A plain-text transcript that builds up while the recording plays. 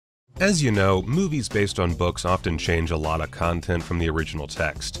As you know, movies based on books often change a lot of content from the original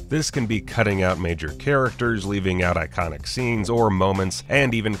text. This can be cutting out major characters, leaving out iconic scenes or moments,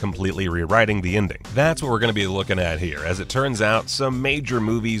 and even completely rewriting the ending. That's what we're going to be looking at here. As it turns out, some major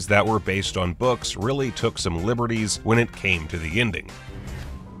movies that were based on books really took some liberties when it came to the ending.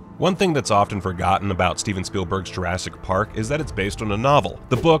 One thing that's often forgotten about Steven Spielberg's Jurassic Park is that it's based on a novel.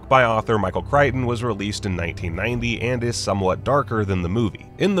 The book by author Michael Crichton was released in 1990 and is somewhat darker than the movie.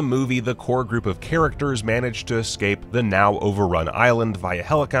 In the movie, the core group of characters managed to escape the now overrun island via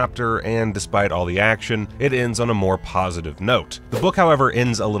helicopter, and despite all the action, it ends on a more positive note. The book, however,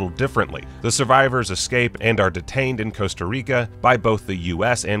 ends a little differently. The survivors escape and are detained in Costa Rica by both the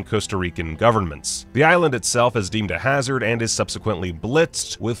US and Costa Rican governments. The island itself is deemed a hazard and is subsequently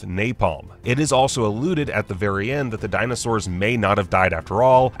blitzed with napalm. It is also alluded at the very end that the dinosaurs may not have died after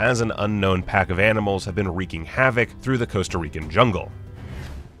all, as an unknown pack of animals have been wreaking havoc through the Costa Rican jungle.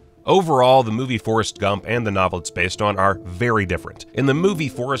 Overall, the movie Forrest Gump and the novel it's based on are very different. In the movie,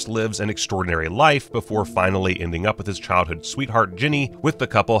 Forrest lives an extraordinary life before finally ending up with his childhood sweetheart Ginny, with the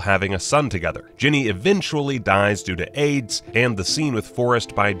couple having a son together. Ginny eventually dies due to AIDS, and the scene with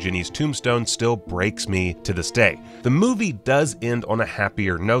Forrest by Ginny's tombstone still breaks me to this day. The movie does end on a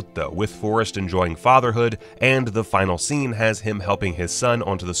happier note though, with Forrest enjoying fatherhood, and the final scene has him helping his son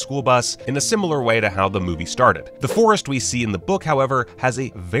onto the school bus in a similar way to how the movie started. The Forrest we see in the book, however, has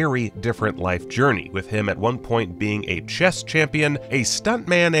a very different life journey, with him at one point being a chess champion, a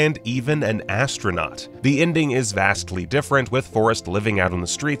stuntman, and even an astronaut. The ending is vastly different, with Forrest living out on the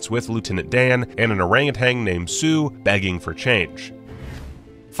streets with Lieutenant Dan and an orangutan named Sue begging for change.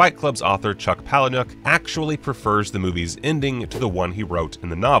 Fight Club's author Chuck Palahniuk actually prefers the movie's ending to the one he wrote in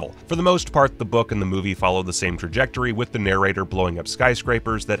the novel. For the most part, the book and the movie follow the same trajectory, with the narrator blowing up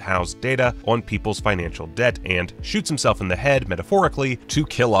skyscrapers that house data on people's financial debt and shoots himself in the head, metaphorically, to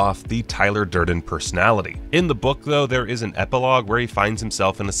kill off the Tyler Durden personality. In the book, though, there is an epilogue where he finds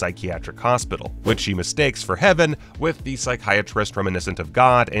himself in a psychiatric hospital, which he mistakes for heaven, with the psychiatrist reminiscent of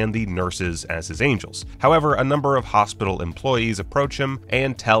God and the nurses as his angels. However, a number of hospital employees approach him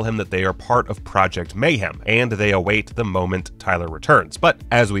and tell him that they are part of Project Mayhem, and they await the moment Tyler returns. But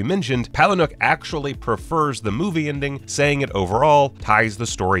as we mentioned, Palahniuk actually prefers the movie ending, saying it overall ties the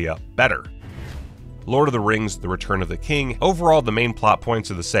story up better. Lord of the Rings: The Return of the King. Overall, the main plot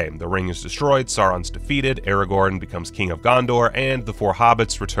points are the same. The ring is destroyed, Sauron's defeated, Aragorn becomes king of Gondor, and the four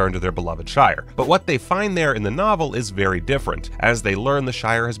hobbits return to their beloved Shire. But what they find there in the novel is very different, as they learn the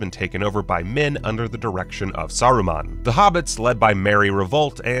Shire has been taken over by men under the direction of Saruman. The hobbits, led by Merry,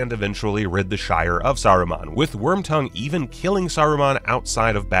 revolt and eventually rid the Shire of Saruman, with Wormtongue even killing Saruman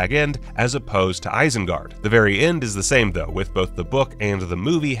outside of Bag End as opposed to Isengard. The very end is the same though, with both the book and the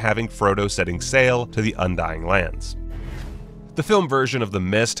movie having Frodo setting sail to the Undying Lands. The film version of The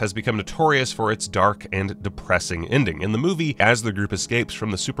Mist has become notorious for its dark and depressing ending. In the movie, as the group escapes from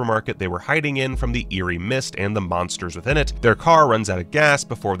the supermarket they were hiding in from the eerie mist and the monsters within it, their car runs out of gas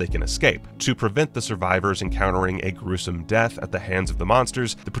before they can escape. To prevent the survivors encountering a gruesome death at the hands of the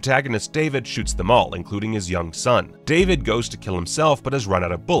monsters, the protagonist David shoots them all, including his young son. David goes to kill himself but has run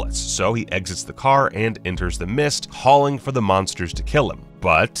out of bullets, so he exits the car and enters the mist, calling for the monsters to kill him.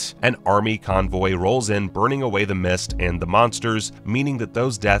 But an army convoy rolls in, burning away the mist and the monsters, meaning that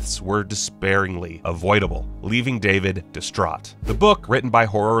those deaths were despairingly avoidable, leaving David distraught. The book, written by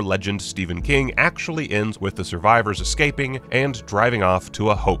horror legend Stephen King, actually ends with the survivors escaping and driving off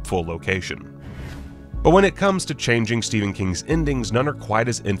to a hopeful location. But when it comes to changing Stephen King's endings, none are quite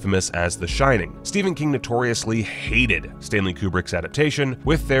as infamous as The Shining. Stephen King notoriously hated Stanley Kubrick's adaptation,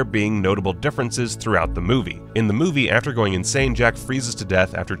 with there being notable differences throughout the movie. In the movie, after going insane, Jack freezes to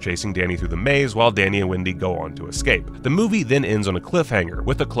death after chasing Danny through the maze while Danny and Wendy go on to escape. The movie then ends on a cliffhanger,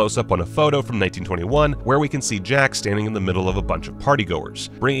 with a close-up on a photo from 1921 where we can see Jack standing in the middle of a bunch of partygoers,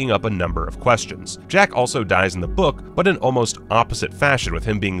 bringing up a number of questions. Jack also dies in the book, but in almost opposite fashion, with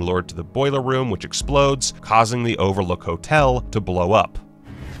him being lured to the boiler room, which explodes, causing the Overlook Hotel to blow up.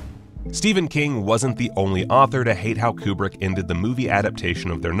 Stephen King wasn't the only author to hate how Kubrick ended the movie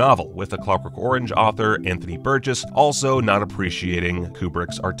adaptation of their novel, with a Clockwork Orange author, Anthony Burgess, also not appreciating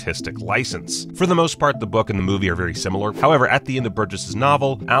Kubrick's artistic license. For the most part, the book and the movie are very similar. However, at the end of Burgess's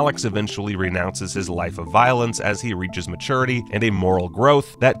novel, Alex eventually renounces his life of violence as he reaches maturity and a moral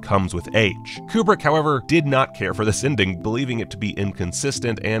growth that comes with age. Kubrick, however, did not care for this ending, believing it to be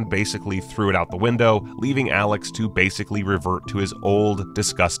inconsistent, and basically threw it out the window, leaving Alex to basically revert to his old,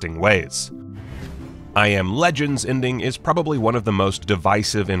 disgusting ways. I Am Legend's ending is probably one of the most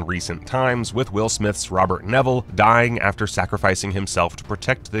divisive in recent times, with Will Smith's Robert Neville dying after sacrificing himself to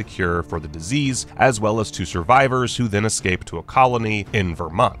protect the cure for the disease, as well as two survivors who then escape to a colony in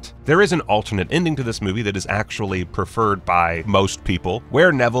Vermont. There is an alternate ending to this movie that is actually preferred by most people,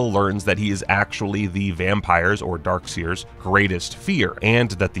 where Neville learns that he is actually the vampires or Darkseer's greatest fear,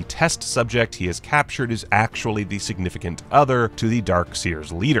 and that the test subject he has captured is actually the significant other to the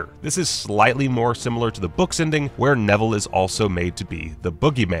Darkseer's leader. This is slightly more similar to the book's ending, where Neville is also made to be the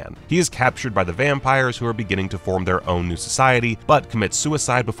boogeyman. He is captured by the vampires, who are beginning to form their own new society, but commits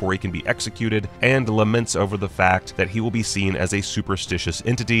suicide before he can be executed, and laments over the fact that he will be seen as a superstitious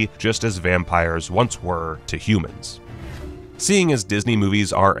entity, just as vampires once were to humans. Seeing as Disney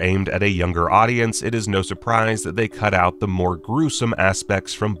movies are aimed at a younger audience, it is no surprise that they cut out the more gruesome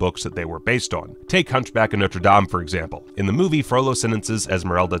aspects from books that they were based on. Take Hunchback of Notre Dame, for example. In the movie, Frollo sentences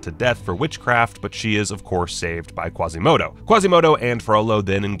Esmeralda to death for witchcraft, but she is of course saved by Quasimodo. Quasimodo and Frollo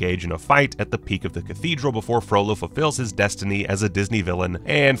then engage in a fight at the peak of the cathedral before Frollo fulfills his destiny as a Disney villain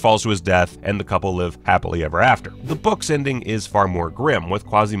and falls to his death, and the couple live happily ever after. The book's ending is far more grim, with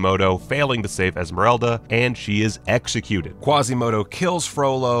Quasimodo failing to save Esmeralda, and she is executed. Quasimodo kills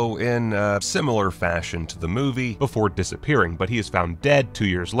Frollo in a similar fashion to the movie before disappearing, but he is found dead 2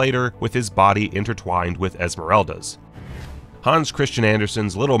 years later with his body intertwined with Esmeralda's. Hans Christian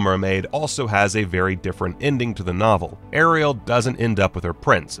Andersen's Little Mermaid also has a very different ending to the novel. Ariel doesn't end up with her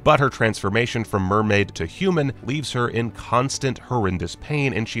prince, but her transformation from mermaid to human leaves her in constant horrendous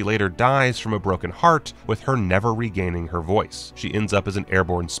pain, and she later dies from a broken heart, with her never regaining her voice. She ends up as an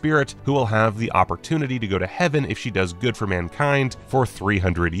airborne spirit who will have the opportunity to go to heaven if she does good for mankind for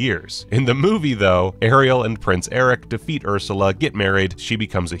 300 years. In the movie though, Ariel and Prince Eric defeat Ursula, get married, she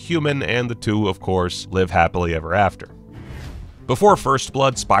becomes a human, and the two of course live happily ever after. Before First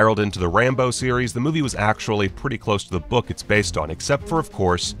Blood spiraled into the Rambo series, the movie was actually pretty close to the book it's based on, except for, of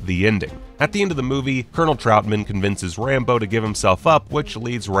course, the ending. At the end of the movie, Colonel Troutman convinces Rambo to give himself up, which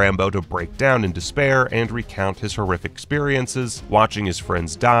leads Rambo to break down in despair and recount his horrific experiences watching his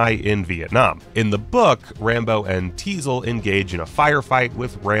friends die in Vietnam. In the book, Rambo and Teasel engage in a firefight,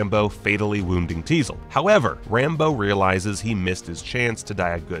 with Rambo fatally wounding Teasel. However, Rambo realizes he missed his chance to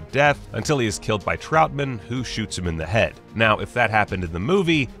die a good death until he is killed by Troutman, who shoots him in the head. Now, if that happened in the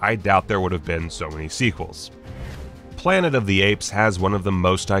movie, I doubt there would have been so many sequels. Planet of the Apes has one of the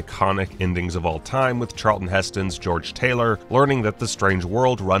most iconic endings of all time, with Charlton Heston's George Taylor learning that the strange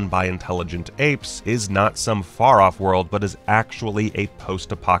world run by intelligent apes is not some far-off world, but is actually a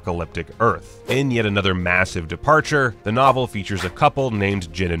post-apocalyptic Earth. In yet another massive departure, the novel features a couple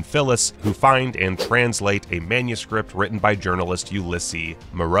named Jen and Phyllis who find and translate a manuscript written by journalist Ulysses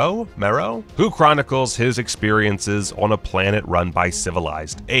Moreau, who chronicles his experiences on a planet run by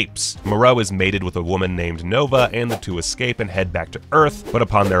civilized apes. Moreau is mated with a woman named Nova, and the two escape and head back to Earth, but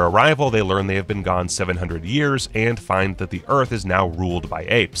upon their arrival they learn they have been gone 700 years and find that the Earth is now ruled by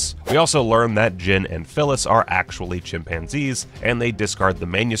apes. We also learn that Jen and Phyllis are actually chimpanzees, and they discard the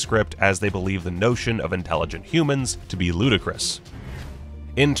manuscript as they believe the notion of intelligent humans to be ludicrous.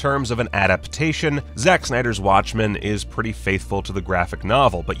 In terms of an adaptation, Zack Snyder's Watchmen is pretty faithful to the graphic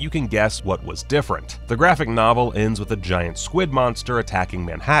novel, but you can guess what was different. The graphic novel ends with a giant squid monster attacking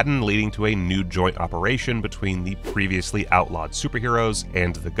Manhattan, leading to a new joint operation between the previously outlawed superheroes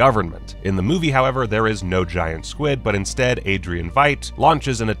and the government. In the movie, however, there is no giant squid, but instead Adrian Veidt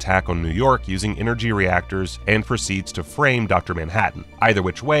launches an attack on New York using energy reactors and proceeds to frame Dr. Manhattan. Either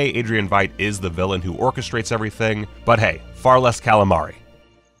which way, Adrian Veidt is the villain who orchestrates everything, but hey, far less calamari.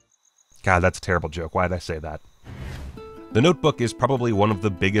 God, that's a terrible joke. Why did I say that? The Notebook is probably one of the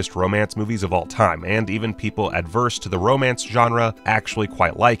biggest romance movies of all time, and even people adverse to the romance genre actually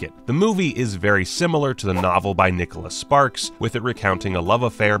quite like it. The movie is very similar to the novel by Nicholas Sparks, with it recounting a love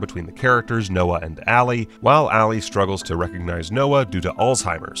affair between the characters Noah and Allie, while Allie struggles to recognize Noah due to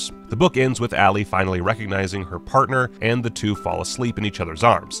Alzheimer's. The book ends with Allie finally recognizing her partner, and the two fall asleep in each other's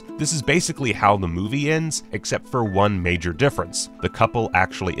arms. This is basically how the movie ends, except for one major difference. The couple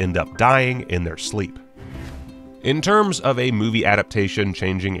actually end up dying in their sleep. In terms of a movie adaptation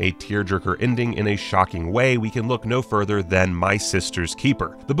changing a tearjerker ending in a shocking way, we can look no further than My Sister's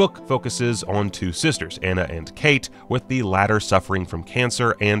Keeper. The book focuses on two sisters, Anna and Kate, with the latter suffering from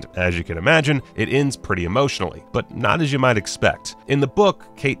cancer, and as you can imagine, it ends pretty emotionally, but not as you might expect. In the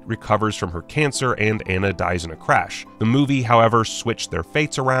book, Kate recovers from her cancer and Anna dies in a crash. The movie, however, switched their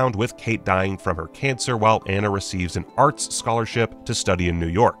fates around, with Kate dying from her cancer while Anna receives an arts scholarship to study in New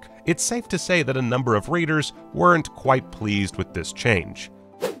York. It's safe to say that a number of readers weren't quite pleased with this change.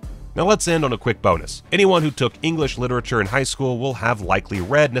 Now let's end on a quick bonus. Anyone who took English literature in high school will have likely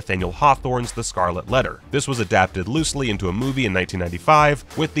read Nathaniel Hawthorne's The Scarlet Letter. This was adapted loosely into a movie in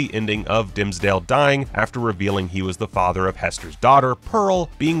 1995, with the ending of Dimmesdale dying after revealing he was the father of Hester's daughter, Pearl,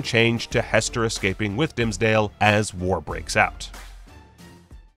 being changed to Hester escaping with Dimmesdale as war breaks out.